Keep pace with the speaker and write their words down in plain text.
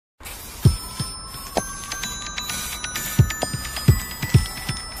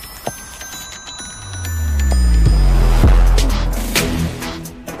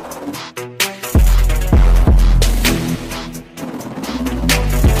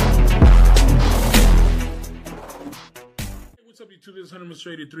YouTube, this is Hunter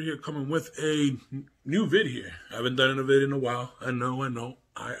Mr. 83 here, coming with a new video. I haven't done a video in a while. I know.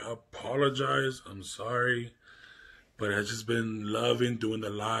 I apologize. I'm sorry. But I've just been loving doing the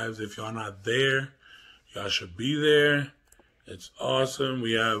lives. If y'all not there, y'all should be there. It's awesome.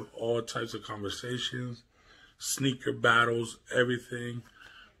 We have all types of conversations, sneaker battles, everything.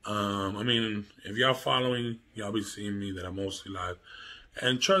 I mean, if y'all following, y'all be seeing me that I'm mostly live.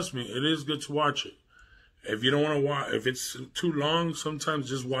 And trust me, it is good to watch it. If you don't want to watch, if it's too long, sometimes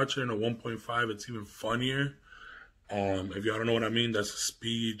just watch it in a 1.5. It's even funnier. If y'all don't know what I mean, that's the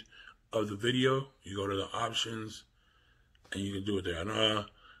speed of the video. You go to the options, and you can do it there. I know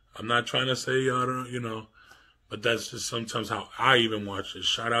I'm not trying to say y'all don't, but that's just sometimes how I even watch it.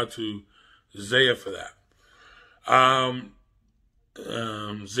 Shout out to Zaya for that.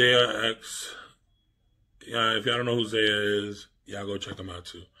 Zaya X. Yeah, if y'all don't know who Zaya is, y'all go check them out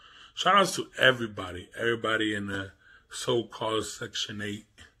too. Shout outs to everybody in the so-called Section 8.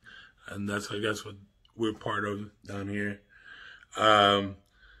 And that's, I guess, what we're part of down here.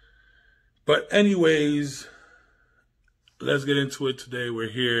 But anyways, let's get into it today. We're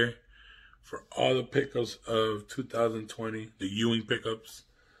here for all the pickups of 2020, the Ewing pickups.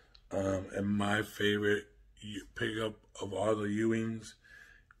 And my favorite pickup of all the Ewings.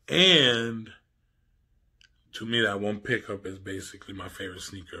 And to me, that one pickup is basically my favorite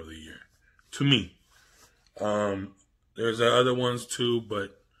sneaker of the year. To me. There's other ones too,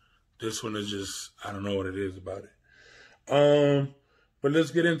 but this one is just, I don't know what it is about it. But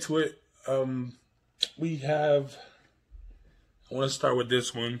let's get into it. I want to start with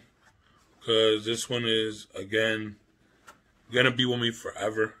this one, because this one is, again, going to be with me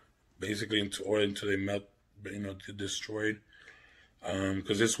forever, basically, until they melt, destroyed.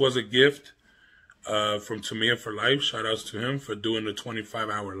 Because this was a gift. From Tamir for Life. Shout outs to him for doing the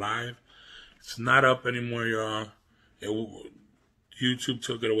 25-hour live. It's not up anymore, y'all. YouTube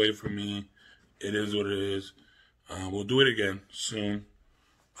took it away from me. It is what it is. We'll do it again soon.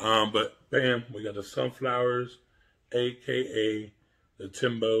 But bam, we got the sunflowers, aka the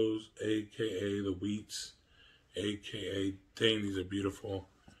Timbos, aka the Wheats, aka, dang, these are beautiful.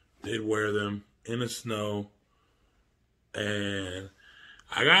 Did wear them in the snow. And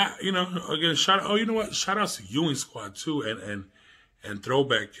I got, again, shout outs to Ewing Squad too, and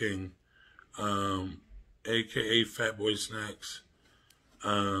Throwback King, aka Fat Boy Snacks.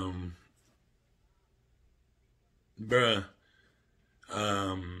 A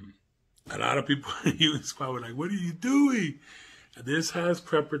lot of people in Ewing Squad were like, "What are you doing?" This has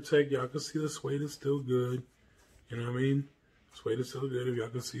Prep Protect. Y'all can see the suede is still good. You know what I mean? Suede is still good. If y'all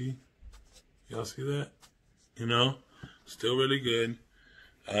can see, y'all see that? Still really good.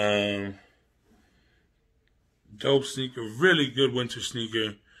 Dope sneaker, really good winter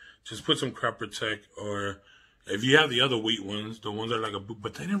sneaker. Just put some Crop Protect, or if you have the other wheat ones, the ones that are like a boot,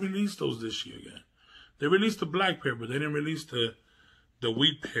 but they didn't release those this year again. They released the black pair, but they didn't release the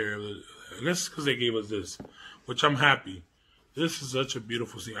wheat pair. I guess because they gave us this, which I'm happy. This is such a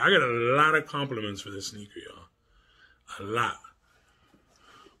beautiful sneaker. I got a lot of compliments for this sneaker, y'all. A lot.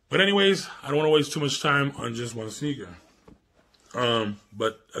 But anyways, I don't want to waste too much time on just one sneaker.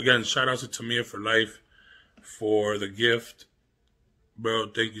 But again, shout out to Tamir for Life for the gift.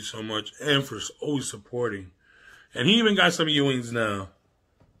 Bro, thank you so much. And for always supporting. And he even got some Ewings now,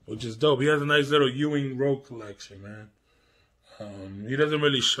 which is dope. He has a nice little Ewing Road collection, man. He doesn't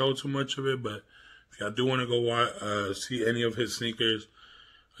really show too much of it, but if y'all do want to go see any of his sneakers,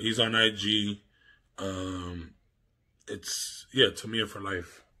 he's on IG. Tamir for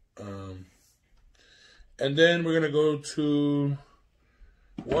Life. And then we're gonna go to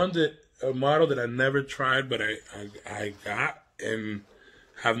a model that I never tried, but I got and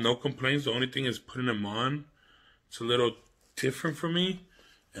have no complaints. The only thing is putting them on. It's a little different for me,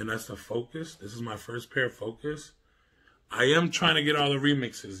 and that's the Focus. This is my first pair of Focus. I am trying to get all the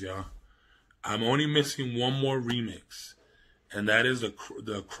remixes, y'all. I'm only missing one more remix, and that is the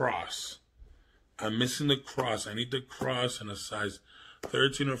Cross. I'm missing the Cross. I need the Cross in a size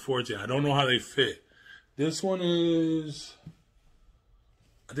 13 or 14. I don't know how they fit. This one is,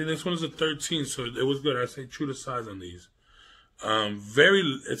 I think this one is a 13, so it was good. I say true to size on these.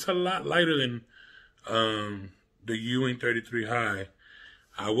 It's a lot lighter than the Ewing 33 High.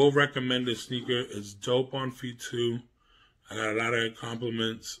 I will recommend this sneaker. It's dope on feet too. I got a lot of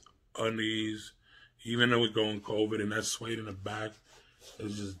compliments on these, even though we're going COVID, and that suede in the back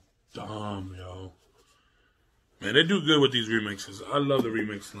is just dumb, yo. Man, they do good with these remixes. I love the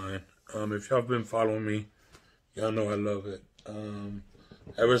remix line. If y'all been following me, y'all know I love it.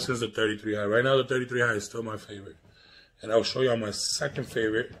 Ever since the 33 High. Right now, the 33 High is still my favorite. And I'll show y'all my second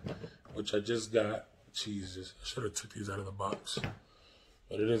favorite, which I just got. Jesus, I should have took these out of the box.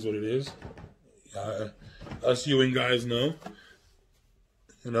 But it is what it is. Us Ewing guys know.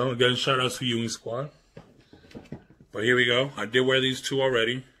 You know, again, shout out to Ewing Squad. But here we go. I did wear these 2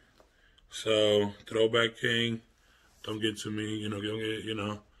 already. So, Throwback King, don't get to me, don't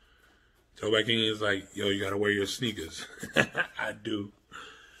get, Throwback King is like, yo, you gotta wear your sneakers. I do.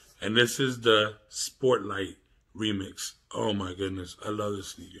 And this is the Sportlight remix. Oh my goodness, I love this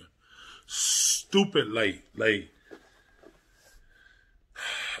sneaker. Stupid light, like,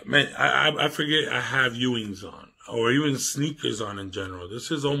 man, I forget I have Ewings on, or even sneakers on in general.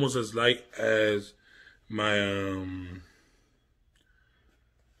 This is almost as light as my,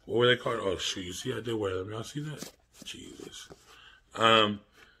 what were they called? Oh, shoot, you see, I did wear them. Y'all see that? Jesus.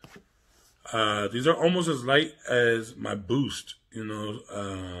 These are almost as light as my Boost,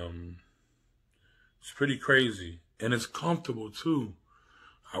 It's pretty crazy. And it's comfortable, too.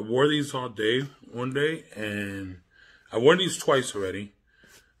 I wore these all day, one day, and I wore these twice already.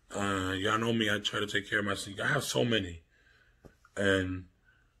 Y'all know me, I try to take care of my sneakers. I have so many. And,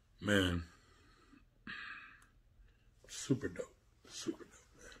 man, super dope. Super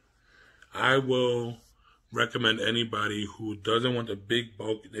dope, man. I will recommend anybody who doesn't want the big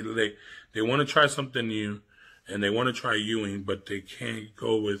bulk. They want to try something new, and they want to try Ewing, but they can't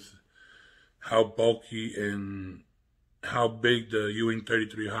go with how bulky and how big the Ewing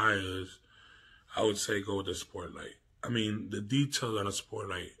 33 High is. I would say go with the Sportlight. I mean, the details on a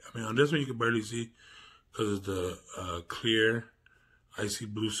Sportlight. I mean, on this one you can barely see because of the clear, icy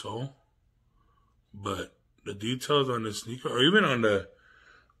blue sole. But the details on the sneaker, or even on the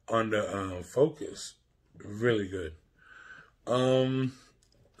Focus, really good.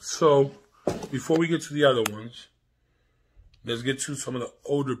 So before we get to the other ones, let's get to some of the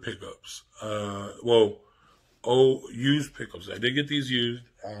older pickups. Used pickups. I did get these used.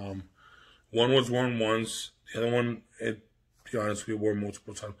 One was worn once. The other one, to be honest, we wore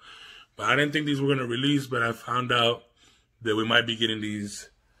multiple times. But I didn't think these were going to release, but I found out that we might be getting these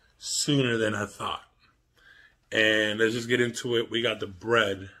sooner than I thought. And let's just get into it. We got the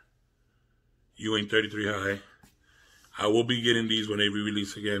Bread Ewing 33 High. I will be getting these when they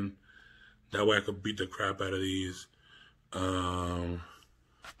re-release again. That way I could beat the crap out of these.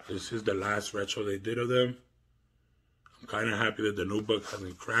 This is the last retro they did of them. I'm kind of happy that the new book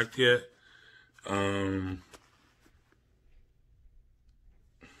hasn't cracked yet.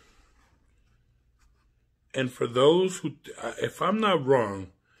 And for those who, if I'm not wrong,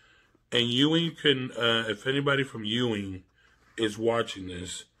 and Ewing can, if anybody from Ewing is watching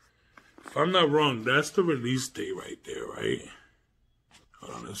this, if I'm not wrong, that's the release date right there, right?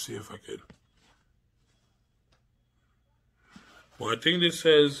 Hold on, let's see if I could. Well, I think this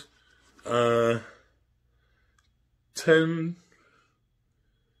says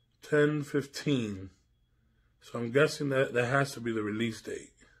 10/15. So I'm guessing that has to be the release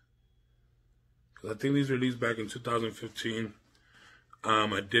date. Because I think these released back in 2015.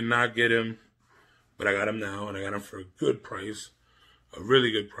 I did not get him, but I got him now, and I got him for a good price, a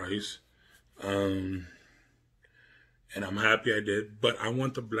really good price. And I'm happy I did. But I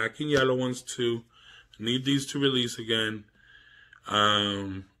want the black and yellow ones too. I need these to release again.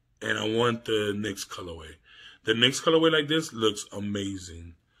 And I want the Knicks colorway. The Knicks colorway like this looks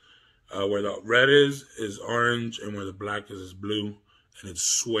amazing. Where the red is orange, and where the black is blue, and it's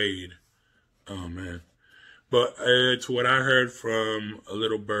suede. Oh, man. But to what I heard from a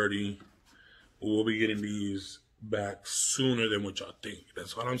little birdie, we'll be getting these back sooner than what y'all think.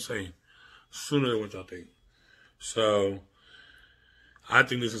 That's all I'm saying. Sooner than what y'all think. So, I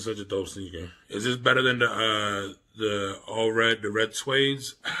think this is such a dope sneaker. Is this better than the all red, the red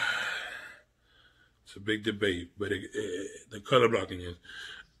suedes? It's a big debate, but the color blocking is.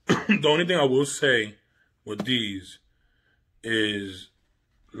 The only thing I will say with these is,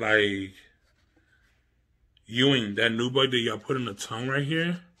 like, Ewing, that new bug that y'all put in the tongue right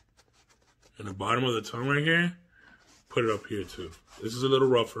here, in the bottom of the tongue right here, put it up here too. This is a little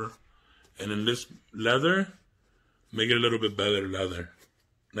rougher. And then this leather, make it a little bit better leather.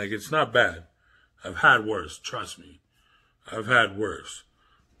 Like, it's not bad. I've had worse, trust me. I've had worse.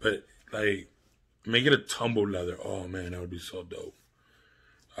 But, like, make it a tumble leather. Oh, man, that would be so dope.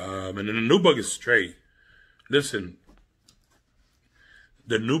 And then the nubuck is straight. Listen,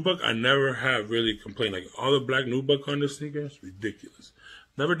 the nubuck, I never have really complained. Like, all the black nubuck on this sneaker is ridiculous.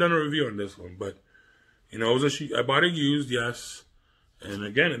 Never done a review on this one, but, you know, it was I bought it used, yes. And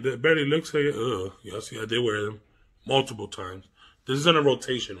again, it barely looks like it. Ugh. Y'all see, I did wear them multiple times. This is in a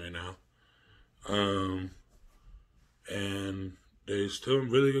rotation right now. And they're still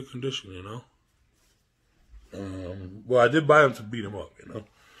in really good condition, you know. Well, I did buy them to beat them up, you know.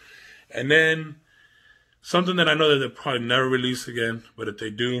 And then Something that I know that they'll probably never release again, but if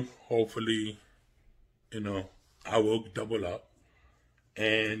they do, hopefully, I will double up.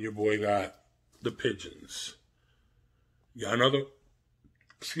 And your boy got the pigeons. Yeah,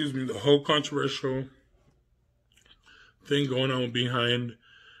 the whole controversial thing going on behind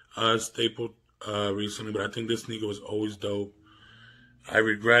Staple recently, but I think this sneaker was always dope. I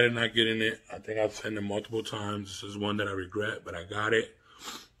regretted not getting it. I think I've said it multiple times. This is one that I regret, but I got it.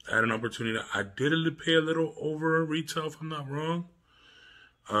 I had an opportunity. I did pay a little over retail, if I'm not wrong.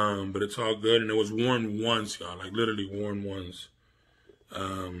 But it's all good. And it was worn once, y'all. Like, literally worn once.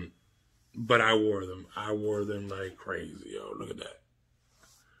 But I wore them. I wore them like crazy, yo. Look at that.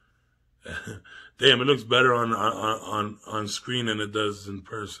 Damn, it looks better on screen than it does in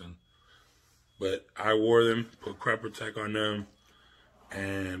person. But I wore them, put Crop Protect on them.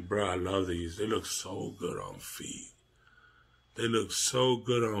 And, bro, I love these. They look so good on feet. They look so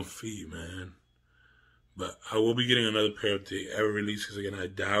good on feet, man. But I will be getting another pair if they ever releases again. I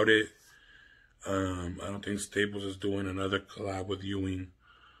doubt it. I don't think Staples is doing another collab with Ewing.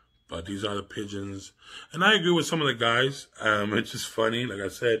 But these are the pigeons. And I agree with some of the guys. It's just funny. Like I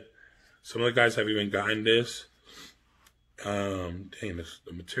said, some of the guys have even gotten this. Dang,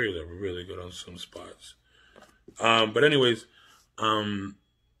 the materials are really good on some spots. But anyways,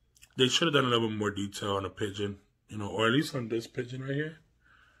 they should have done a little bit more detail on the pigeon. Or at least on this pigeon right here.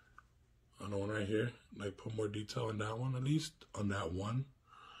 On the one right here. Like, put more detail on that one, at least. On that one.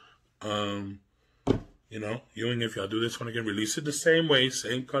 Ewing, if y'all do this one again, release it the same way,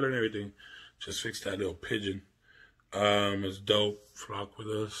 same color and everything. Just fix that little pigeon. It's dope. Flock with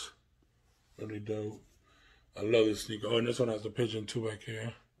us. Really dope. I love this sneaker. Oh, and this one has the pigeon too back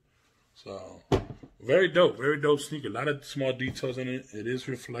here. So, very dope sneaker. A lot of small details in it. It is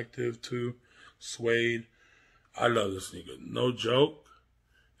reflective too. Suede. I love this sneaker. No joke.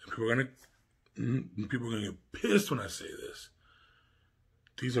 And people are gonna get pissed when I say this.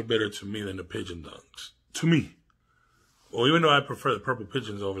 These are better to me than the pigeon dunks. To me. Well, even though I prefer the purple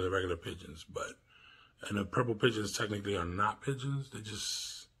pigeons over the regular pigeons, and the purple pigeons technically are not pigeons. They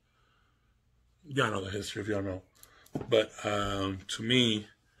just, y'all know the history if y'all know. But to me,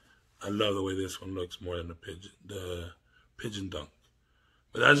 I love the way this one looks more than the pigeon dunk.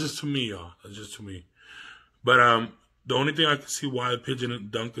 But that's just to me, y'all. That's just to me. But the only thing I can see why the pigeon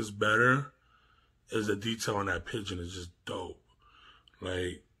dunk is better is the detail on that pigeon is just dope.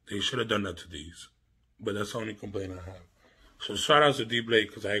 Like, they should have done that to these. But that's the only complaint I have. So shout out to D Blake,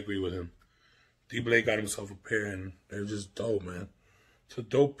 because I agree with him. D Blake got himself a pair, and they're just dope, man. It's a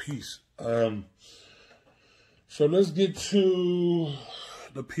dope piece. So let's get to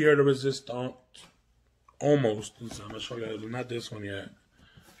the Pierre de Resistance. Almost. So I'm going to show you guys. Not this one yet.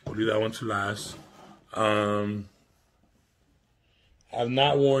 We'll leave that one to last. I've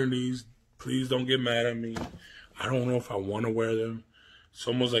not worn these. Please don't get mad at me. I don't know if I want to wear them. It's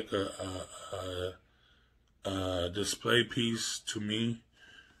almost like a display piece to me.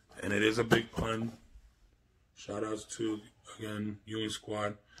 And it is a big pun. Shout outs to, again, Ewing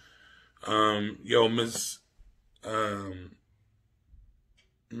Squad. Yo, Miss, I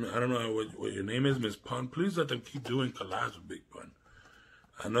don't know what your name is, Miss Pun. Please let them keep doing collabs with Big Pun.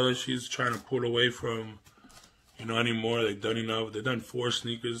 I know that she's trying to pull away from, anymore. They've done enough. They've done 4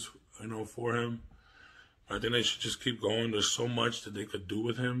 sneakers, for him. I think they should just keep going. There's so much that they could do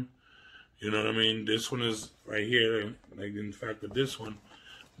with him. You know what I mean? This one is right here. Like, in fact, with this one,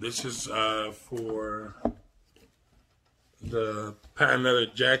 this is for the patent leather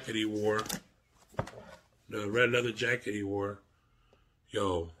jacket he wore. The red leather jacket he wore.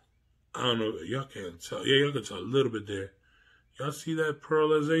 Yo, I don't know. Y'all can't tell. Yeah, y'all can tell a little bit there. Y'all see that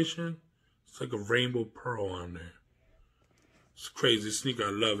pearlization? It's like a rainbow pearl on there. It's a crazy sneaker.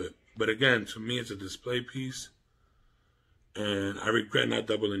 I love it. But again, to me, it's a display piece. And I regret not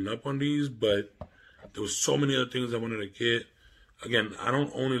doubling up on these, but there was so many other things I wanted to get. Again, I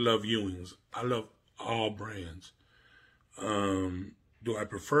don't only love Ewings. I love all brands. Do I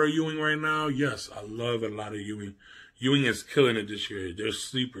prefer Ewing right now? Yes, I love a lot of Ewing. Ewing is killing it this year. They're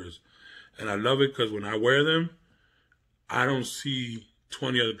sleepers. And I love it because when I wear them, I don't see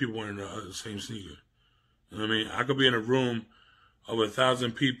 20 other people wearing the same sneaker. You know what I mean? I could be in a room of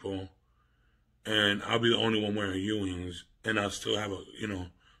 1,000 people, and I'll be the only one wearing Ewings, and I'll still have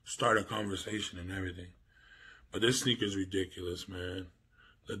start a conversation and everything. But this sneaker is ridiculous, man.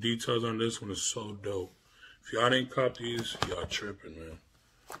 The details on this one is so dope. If y'all ain't caught these, y'all tripping, man.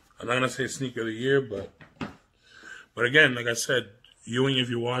 I'm not gonna say sneaker of the year, but again, like I said, Ewing, if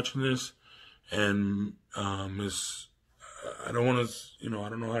you're watching this, and Miss, I don't want to, I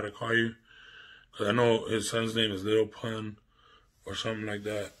don't know how to call you, because I know his son's name is Little Pun, or something like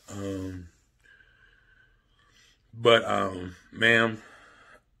that. But, ma'am,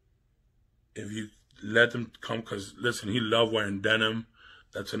 if you let them come, because, listen, he loved wearing denim.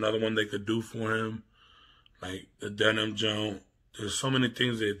 That's another one they could do for him. Like, the denim jump. There's so many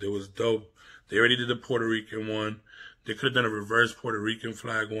things that was dope. They already did the Puerto Rican one. They could have done a reverse Puerto Rican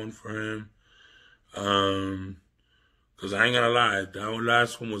flag one for him. Because I ain't gonna lie, that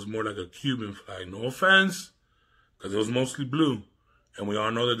last one was more like a Cuban flag. No offense, because it was mostly blue. And we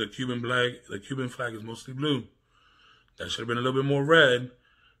all know that the Cuban flag is mostly blue. That should have been a little bit more red,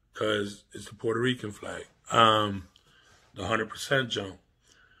 because it's the Puerto Rican flag. The 100% jump.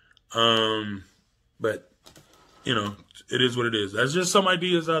 But, you know, it is what it is. That's just some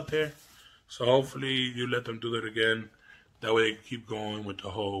ideas out there. So hopefully you let them do that again. That way they can keep going with the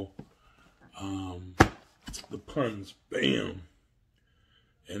whole, the puns. Bam.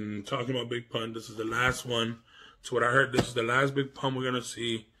 And talking about big pun, this is the last one. So what I heard, this is the last big pun we're going to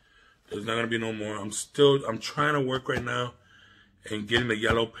see. There's not going to be no more. I'm trying to work right now and getting the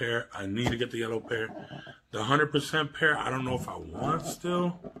yellow pair. I need to get the yellow pair. The 100% pair, I don't know if I want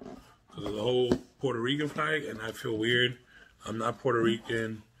still, because of the whole Puerto Rican flag, and I feel weird. I'm not Puerto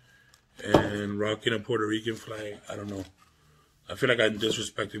Rican, and rocking a Puerto Rican flag, I don't know. I feel like I'm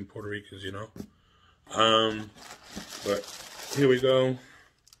disrespecting Puerto Ricans, you know? But here we go.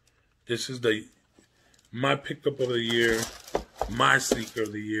 This is my pickup of the year, my sneaker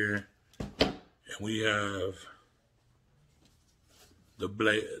of the year, and we have the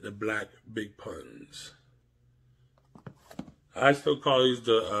black big puns. I still call these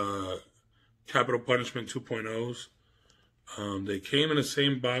the Capital Punishment 2.0s. They came in the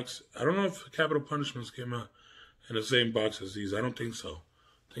same box. I don't know if Capital Punishments came out in the same box as these. I don't think so.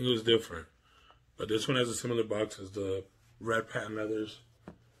 I think it was different. But this one has a similar box as the red patent leathers.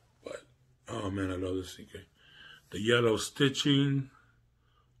 But, oh man, I love this sneaker. The yellow stitching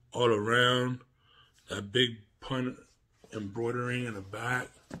all around. That big pun embroidering in the back.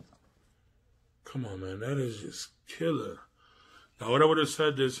 Come on, man. That is just killer. Now, what I would have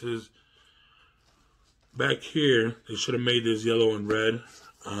said this is, back here, they should have made this yellow and red.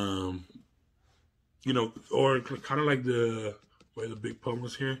 You know, or kind of like where the big pun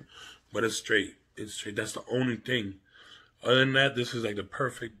was here. But it's straight. It's straight. That's the only thing. Other than that, this is like the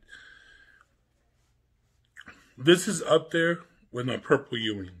perfect. This is up there with my purple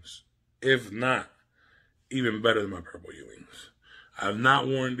Ewings. If not, even better than my purple Ewings. I have not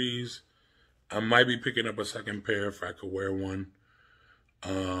worn these. I might be picking up a second pair if I could wear one.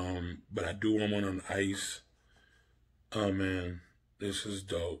 But I do want one on ice. Oh man, this is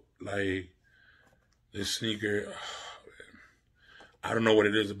dope. Like, this sneaker, oh, man. I don't know what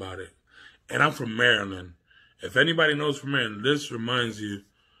it is about it. And I'm from Maryland. If anybody knows from Maryland, this reminds you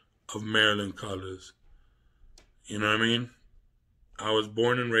of Maryland colors. You know what I mean? I was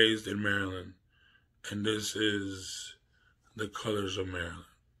born and raised in Maryland. And this is the colors of Maryland.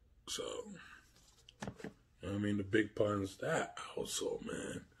 So, you know what I mean? The big puns, that outsole,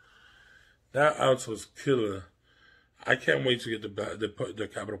 man. That outsole's killer. I can't wait to get the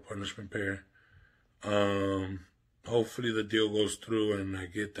Capital Punishment pair. Hopefully the deal goes through and I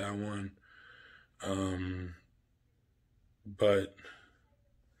get that one. But,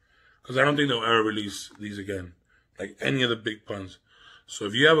 because I don't think they'll ever release these again. Like any of the big puns. So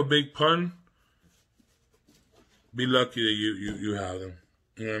if you have a big pun, be lucky that you have them.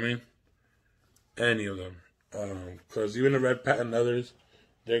 You know what I mean? Any of them. Because even the red patent leathers,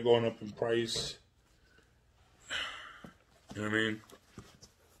 they're going up in price. You know what I mean?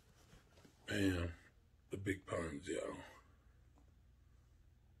 Bam. The big puns, yo.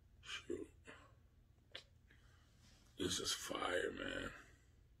 Shoot. This is fire, man.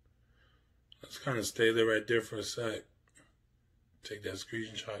 Let's kind of stay there right there for a sec. Take that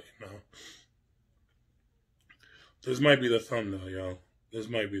screenshot, you know. This might be the thumbnail, yo. This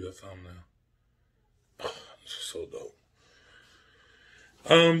might be the thumbnail. Oh, this is so dope.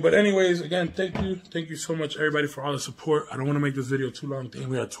 But anyways, again, thank you. Thank you so much, everybody, for all the support. I don't want to make this video too long. Dang,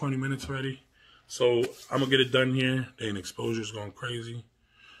 we got 20 minutes already. So I'm going to get it done here. Dang, exposure's going crazy.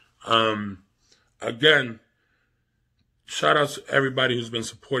 Again, shout out to everybody who's been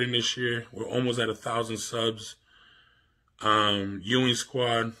supporting this year. We're almost at 1,000 subs. Ewing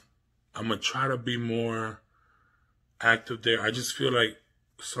Squad, I'm going to try to be more active there. I just feel like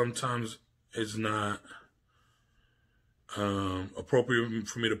sometimes it's not appropriate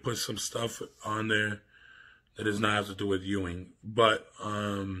for me to put some stuff on there that does not have to do with Ewing. But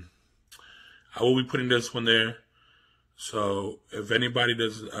I will be putting this one there. So if anybody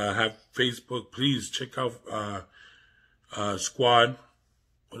does have Facebook, please check out Squad.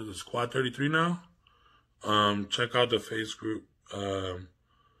 What is it, Squad 33 now? Check out the face group.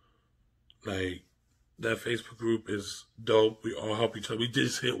 Like, That Facebook group is dope. We all help each other. We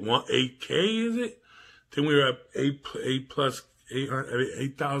just hit 8K, is it? Then we were at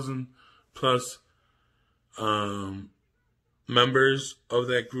 8,000 plus members of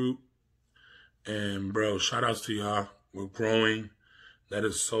that group. And bro, shout outs to y'all. We're growing. That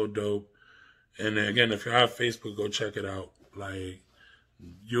is so dope. And again, if you have Facebook, go check it out. Like,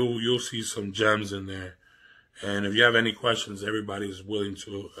 you'll see some gems in there. And if you have any questions, everybody is willing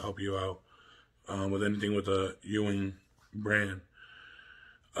to help you out with anything with the Ewing brand.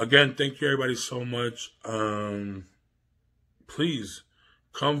 Again, thank you everybody so much. Please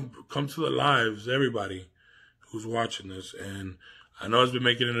come to the lives, everybody who's watching this. And I know it's been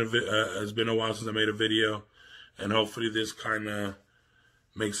it's been a while since I made a video, and hopefully this kind of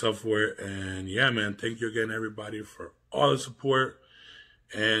makes up for it. And yeah, man, thank you again, everybody, for all the support.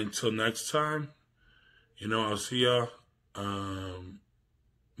 And until next time, I'll see y'all.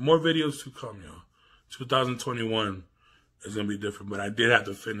 More videos to come, y'all. 2021 is going to be different, but I did have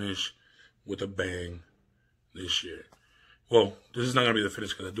to finish with a bang this year. Well, this is not going to be the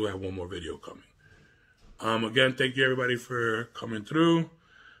finish because I do have one more video coming. Again, thank you everybody for coming through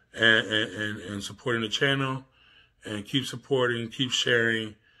and supporting the channel. And keep supporting, keep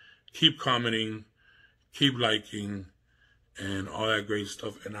sharing, keep commenting, keep liking, and all that great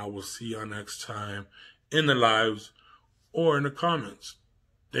stuff. And I will see y'all next time in the lives or in the comments.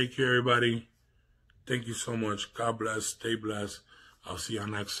 Thank you, everybody. Thank you so much. God bless. Stay blessed. I'll see y'all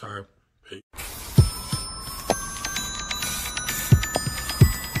next time. Peace.